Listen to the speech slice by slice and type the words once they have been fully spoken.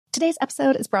Today's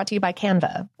episode is brought to you by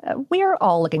Canva. We're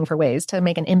all looking for ways to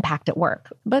make an impact at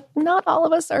work, but not all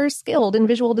of us are skilled in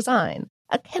visual design.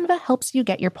 Canva helps you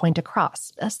get your point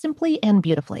across, simply and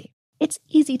beautifully. It's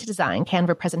easy to design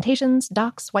Canva presentations,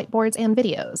 docs, whiteboards, and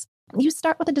videos. You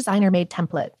start with a designer-made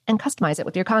template and customize it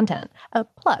with your content.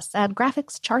 Plus, add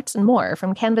graphics, charts, and more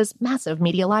from Canva's massive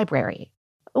media library.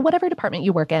 Whatever department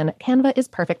you work in, Canva is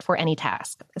perfect for any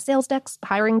task. Sales decks,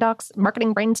 hiring docs,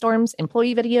 marketing brainstorms,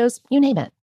 employee videos, you name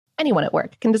it. Anyone at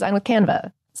work can design with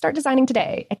Canva. Start designing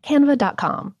today at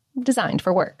canva.com. Designed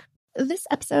for work. This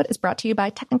episode is brought to you by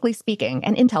Technically Speaking,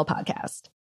 an Intel podcast.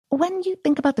 When you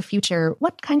think about the future,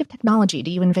 what kind of technology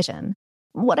do you envision?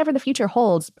 Whatever the future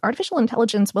holds, artificial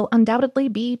intelligence will undoubtedly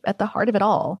be at the heart of it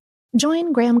all.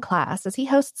 Join Graham Class as he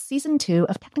hosts Season 2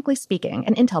 of Technically Speaking,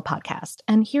 an Intel podcast,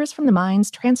 and hears from the minds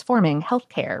transforming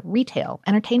healthcare, retail,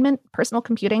 entertainment, personal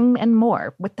computing, and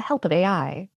more with the help of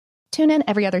AI. Tune in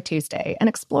every other Tuesday and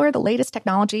explore the latest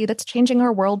technology that's changing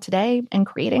our world today and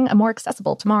creating a more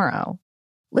accessible tomorrow.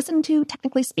 Listen to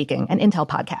Technically Speaking, an Intel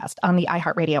podcast on the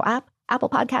iHeartRadio app, Apple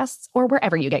Podcasts, or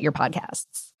wherever you get your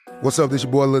podcasts. What's up, this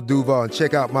your boy Lil Duval, and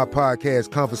check out my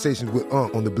podcast, Conversations with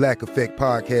Unc, on the Black Effect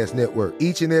Podcast Network.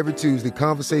 Each and every Tuesday,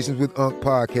 Conversations with Unc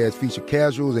podcast feature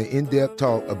casual and in-depth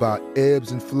talk about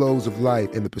ebbs and flows of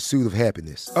life and the pursuit of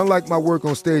happiness. Unlike my work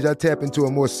on stage, I tap into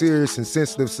a more serious and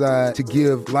sensitive side to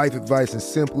give life advice and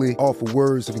simply offer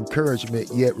words of encouragement,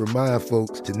 yet remind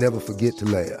folks to never forget to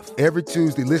laugh. Every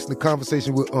Tuesday, listen to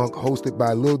Conversation with Unc, hosted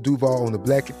by Lil Duval on the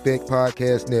Black Effect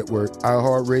Podcast Network,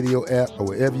 iHeartRadio app, or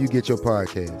wherever you get your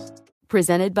podcasts.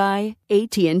 Presented by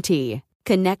AT&T.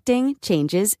 Connecting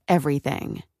changes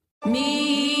everything.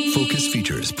 Focus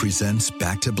Features presents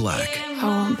Back to Black. I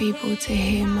want people to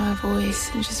hear my voice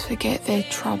and just forget their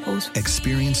troubles.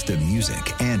 Experience the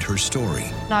music and her story.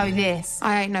 Know this,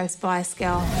 I ain't no Spice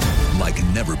Girl. Like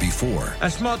never before.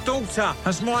 That's my daughter.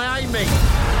 That's my Amy.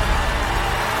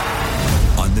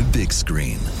 On the big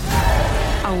screen.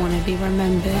 I want to be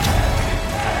remembered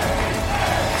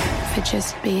for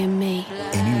just being me.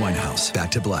 Amy Winehouse,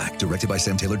 Back to Black, directed by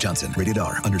Sam Taylor Johnson. Rated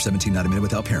R, under 17, not a minute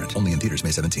without parent. Only in theaters May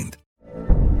 17th.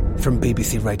 From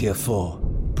BBC Radio 4,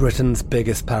 Britain's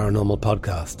biggest paranormal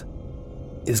podcast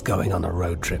is going on a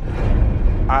road trip.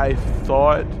 I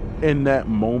thought in that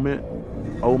moment,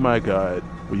 oh my God,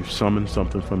 we've summoned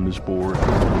something from this board.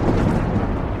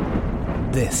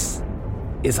 This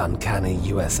is Uncanny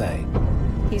USA.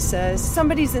 He says,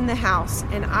 somebody's in the house,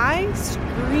 and I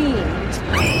screamed.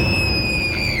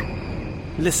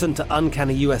 Listen to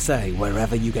Uncanny USA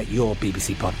wherever you get your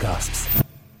BBC podcasts,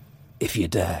 if you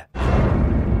dare.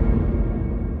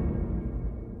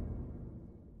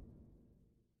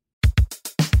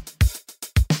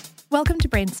 Welcome to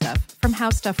Brain Stuff from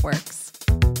How Stuff Works.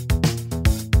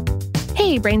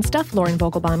 Hey, Brain Stuff, Lauren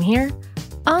Vogelbaum here.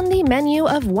 On the menu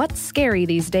of what's scary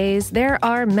these days, there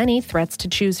are many threats to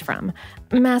choose from.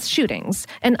 Mass shootings,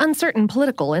 an uncertain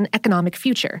political and economic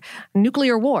future,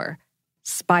 nuclear war,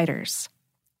 spiders.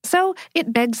 So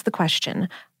it begs the question,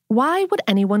 why would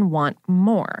anyone want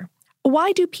more?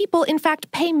 Why do people, in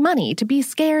fact, pay money to be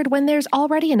scared when there's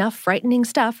already enough frightening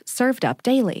stuff served up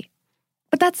daily?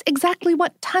 But that's exactly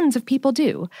what tons of people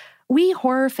do. We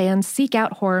horror fans seek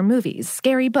out horror movies,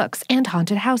 scary books, and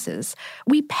haunted houses.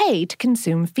 We pay to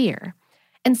consume fear.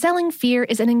 And selling fear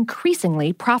is an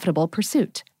increasingly profitable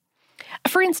pursuit.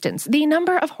 For instance, the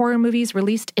number of horror movies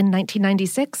released in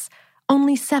 1996,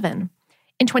 only 7.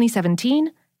 In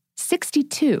 2017,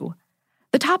 62.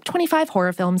 The top 25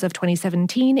 horror films of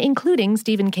 2017, including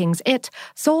Stephen King's It,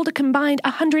 sold a combined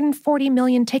 140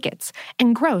 million tickets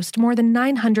and grossed more than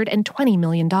 $920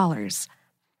 million.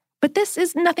 But this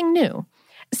is nothing new.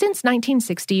 Since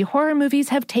 1960, horror movies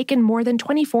have taken more than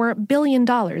 $24 billion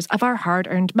of our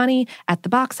hard-earned money at the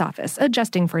box office,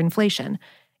 adjusting for inflation.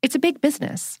 It's a big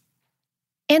business.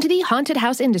 And the haunted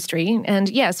house industry, and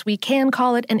yes, we can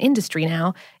call it an industry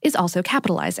now, is also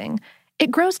capitalizing.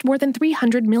 It grossed more than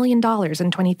 $300 million in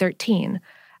 2013.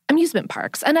 Amusement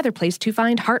parks, another place to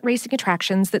find heart-racing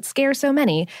attractions that scare so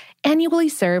many, annually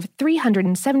serve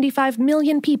 375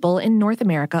 million people in North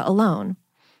America alone.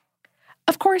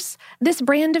 Of course, this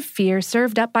brand of fear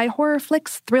served up by horror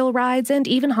flicks, thrill rides, and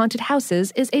even haunted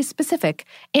houses is a specific,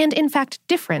 and in fact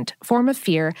different, form of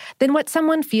fear than what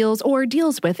someone feels or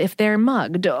deals with if they're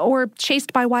mugged or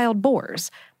chased by wild boars.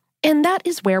 And that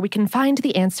is where we can find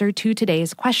the answer to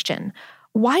today's question.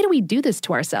 Why do we do this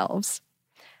to ourselves?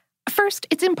 First,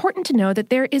 it's important to know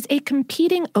that there is a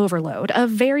competing overload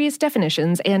of various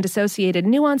definitions and associated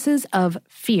nuances of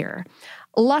fear.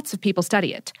 Lots of people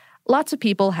study it. Lots of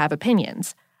people have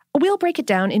opinions. We'll break it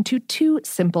down into two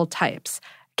simple types,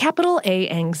 capital A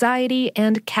anxiety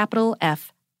and capital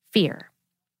F fear.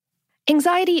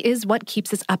 Anxiety is what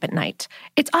keeps us up at night.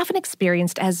 It's often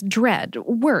experienced as dread,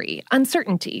 worry,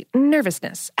 uncertainty,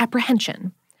 nervousness,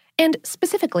 apprehension. And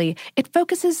specifically, it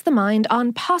focuses the mind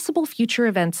on possible future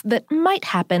events that might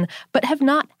happen but have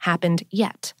not happened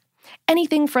yet.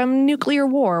 Anything from nuclear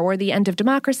war or the end of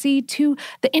democracy to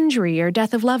the injury or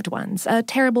death of loved ones, a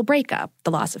terrible breakup,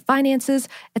 the loss of finances,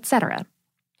 etc.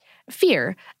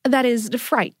 Fear, that is,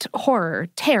 fright, horror,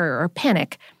 terror, or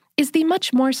panic, is the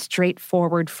much more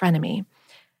straightforward frenemy.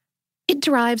 It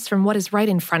derives from what is right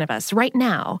in front of us, right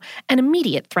now, an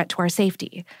immediate threat to our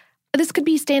safety. This could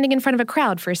be standing in front of a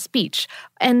crowd for a speech,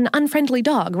 an unfriendly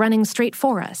dog running straight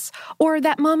for us, or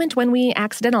that moment when we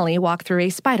accidentally walk through a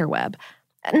spider web.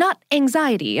 Not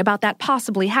anxiety about that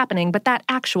possibly happening, but that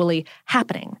actually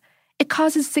happening. It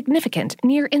causes significant,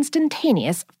 near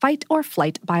instantaneous fight or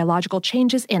flight biological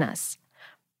changes in us.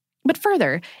 But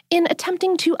further, in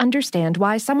attempting to understand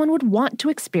why someone would want to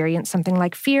experience something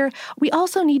like fear, we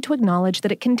also need to acknowledge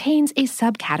that it contains a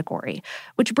subcategory,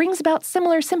 which brings about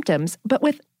similar symptoms, but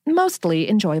with mostly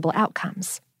enjoyable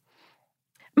outcomes.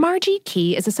 Margie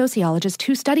Key is a sociologist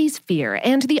who studies fear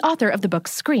and the author of the book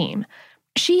Scream.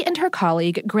 She and her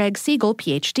colleague, Greg Siegel,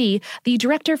 Ph.D., the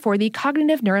director for the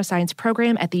Cognitive Neuroscience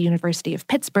program at the University of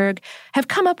Pittsburgh, have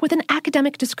come up with an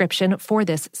academic description for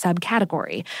this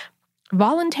subcategory: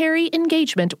 voluntary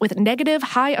engagement with negative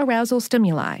high-arousal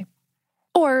stimuli.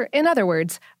 Or, in other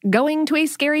words, going to a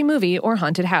scary movie or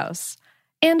haunted house.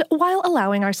 And while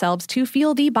allowing ourselves to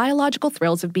feel the biological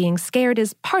thrills of being scared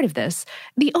is part of this,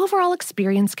 the overall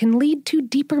experience can lead to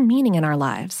deeper meaning in our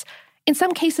lives. In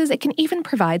some cases, it can even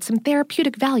provide some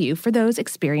therapeutic value for those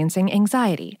experiencing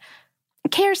anxiety.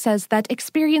 Care says that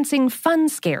experiencing fun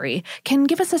scary can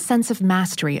give us a sense of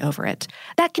mastery over it.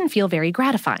 That can feel very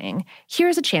gratifying.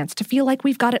 Here's a chance to feel like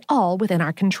we've got it all within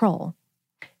our control.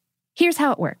 Here's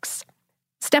how it works.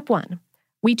 Step 1.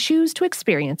 We choose to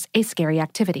experience a scary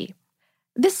activity.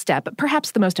 This step,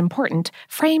 perhaps the most important,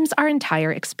 frames our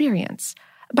entire experience.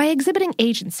 By exhibiting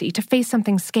agency to face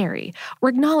something scary, we're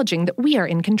acknowledging that we are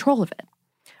in control of it.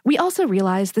 We also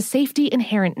realize the safety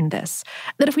inherent in this,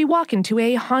 that if we walk into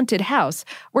a haunted house,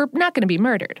 we're not going to be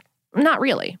murdered. Not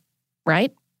really,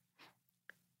 right?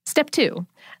 Step 2.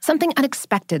 Something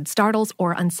unexpected startles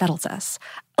or unsettles us,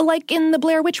 like in the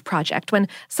Blair Witch Project when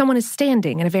someone is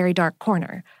standing in a very dark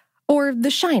corner, or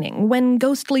The Shining when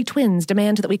ghostly twins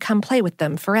demand that we come play with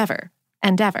them forever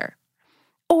and ever.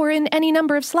 Or in any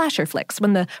number of slasher flicks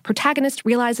when the protagonist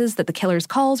realizes that the killer's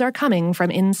calls are coming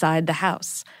from inside the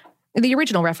house. The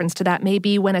original reference to that may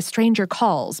be When a Stranger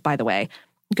Calls, by the way.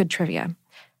 Good trivia.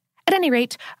 At any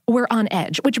rate, we're on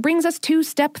edge, which brings us to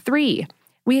step 3.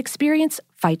 We experience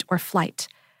fight or flight.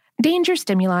 Danger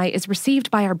stimuli is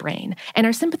received by our brain, and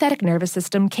our sympathetic nervous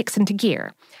system kicks into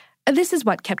gear. This is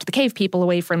what kept the cave people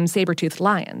away from saber-toothed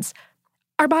lions.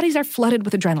 Our bodies are flooded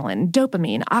with adrenaline,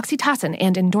 dopamine, oxytocin,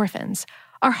 and endorphins.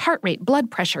 Our heart rate, blood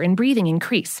pressure, and breathing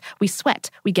increase. We sweat.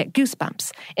 We get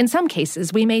goosebumps. In some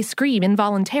cases, we may scream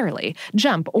involuntarily,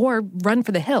 jump, or run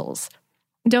for the hills.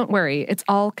 Don't worry, it's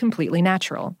all completely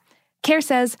natural. Care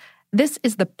says, this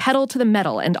is the pedal to the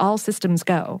metal and all systems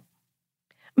go.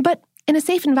 But in a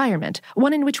safe environment,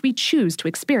 one in which we choose to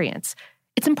experience,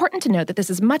 it's important to note that this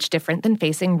is much different than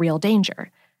facing real danger.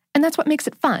 And that's what makes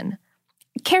it fun.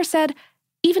 Care said,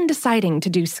 even deciding to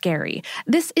do scary,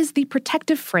 this is the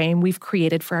protective frame we've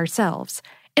created for ourselves.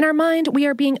 In our mind, we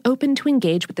are being open to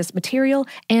engage with this material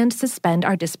and suspend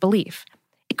our disbelief.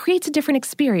 It creates a different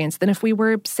experience than if we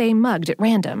were, say, mugged at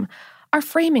random. Our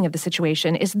framing of the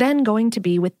situation is then going to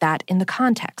be with that in the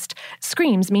context.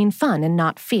 Screams mean fun and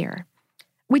not fear.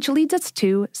 Which leads us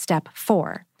to step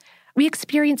 4. We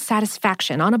experience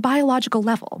satisfaction on a biological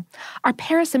level. Our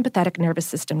parasympathetic nervous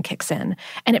system kicks in,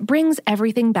 and it brings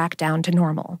everything back down to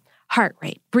normal. Heart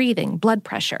rate, breathing, blood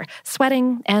pressure,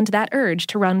 sweating, and that urge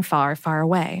to run far, far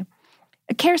away.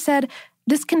 Care said,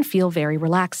 this can feel very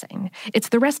relaxing. It's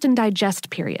the rest and digest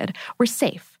period. We're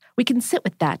safe. We can sit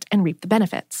with that and reap the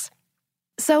benefits.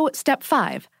 So, step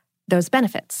 5, those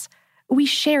benefits. We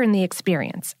share in the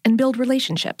experience and build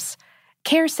relationships.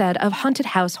 Care said of haunted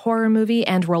house horror movie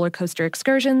and roller coaster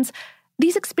excursions,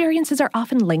 these experiences are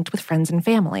often linked with friends and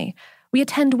family. We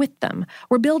attend with them.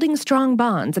 We're building strong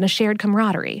bonds and a shared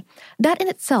camaraderie. That in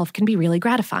itself can be really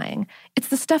gratifying. It's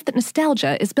the stuff that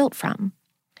nostalgia is built from.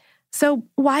 So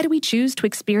why do we choose to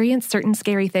experience certain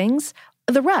scary things?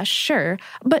 The rush, sure,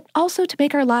 but also to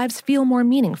make our lives feel more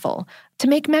meaningful, to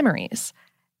make memories.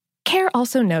 Care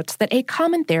also notes that a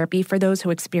common therapy for those who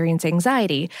experience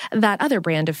anxiety, that other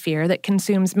brand of fear that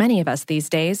consumes many of us these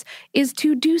days, is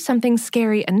to do something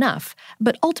scary enough,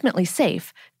 but ultimately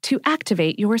safe, to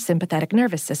activate your sympathetic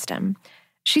nervous system.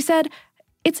 She said,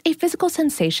 "It's a physical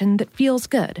sensation that feels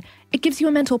good. It gives you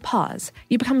a mental pause.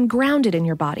 You become grounded in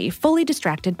your body, fully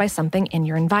distracted by something in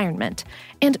your environment.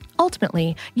 And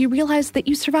ultimately, you realize that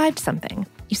you survived something.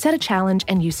 You set a challenge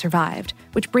and you survived,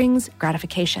 which brings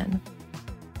gratification.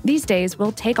 These days,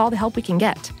 we'll take all the help we can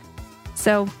get.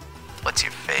 So, what's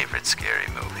your favorite scary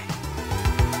movie?"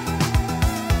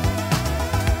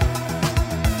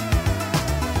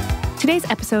 Today's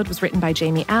episode was written by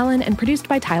Jamie Allen and produced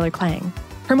by Tyler Klang.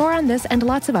 For more on this and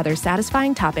lots of other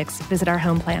satisfying topics, visit our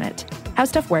home planet,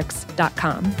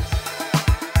 howstuffworks.com.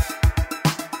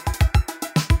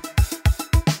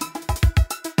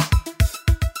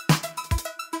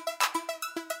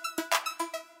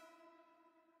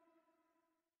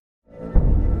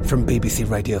 From BBC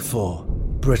Radio 4,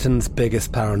 Britain's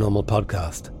biggest paranormal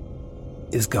podcast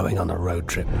is going on a road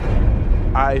trip.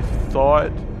 I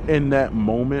thought in that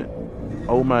moment,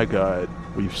 oh my God,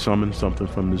 we've summoned something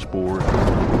from this board.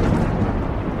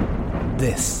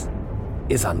 This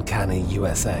is Uncanny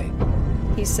USA.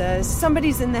 He says,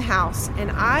 somebody's in the house,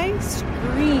 and I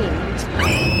screamed.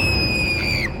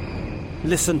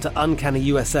 Listen to Uncanny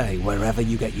USA wherever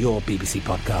you get your BBC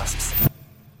podcasts,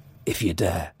 if you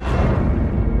dare.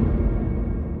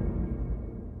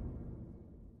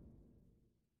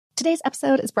 Today's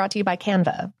episode is brought to you by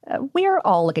Canva. We're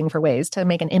all looking for ways to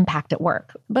make an impact at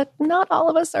work, but not all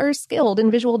of us are skilled in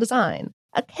visual design.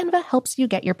 Canva helps you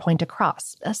get your point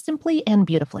across, simply and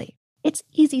beautifully. It's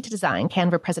easy to design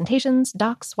Canva presentations,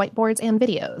 docs, whiteboards, and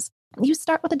videos. You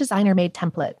start with a designer-made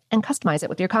template and customize it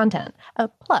with your content.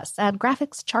 Plus, add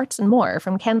graphics, charts, and more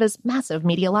from Canva's massive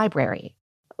media library.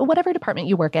 Whatever department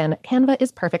you work in, Canva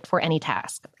is perfect for any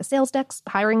task. Sales decks,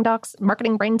 hiring docs,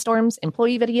 marketing brainstorms,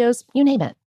 employee videos, you name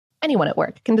it. Anyone at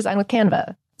work can design with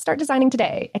Canva. Start designing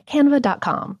today at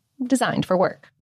canva.com. Designed for work.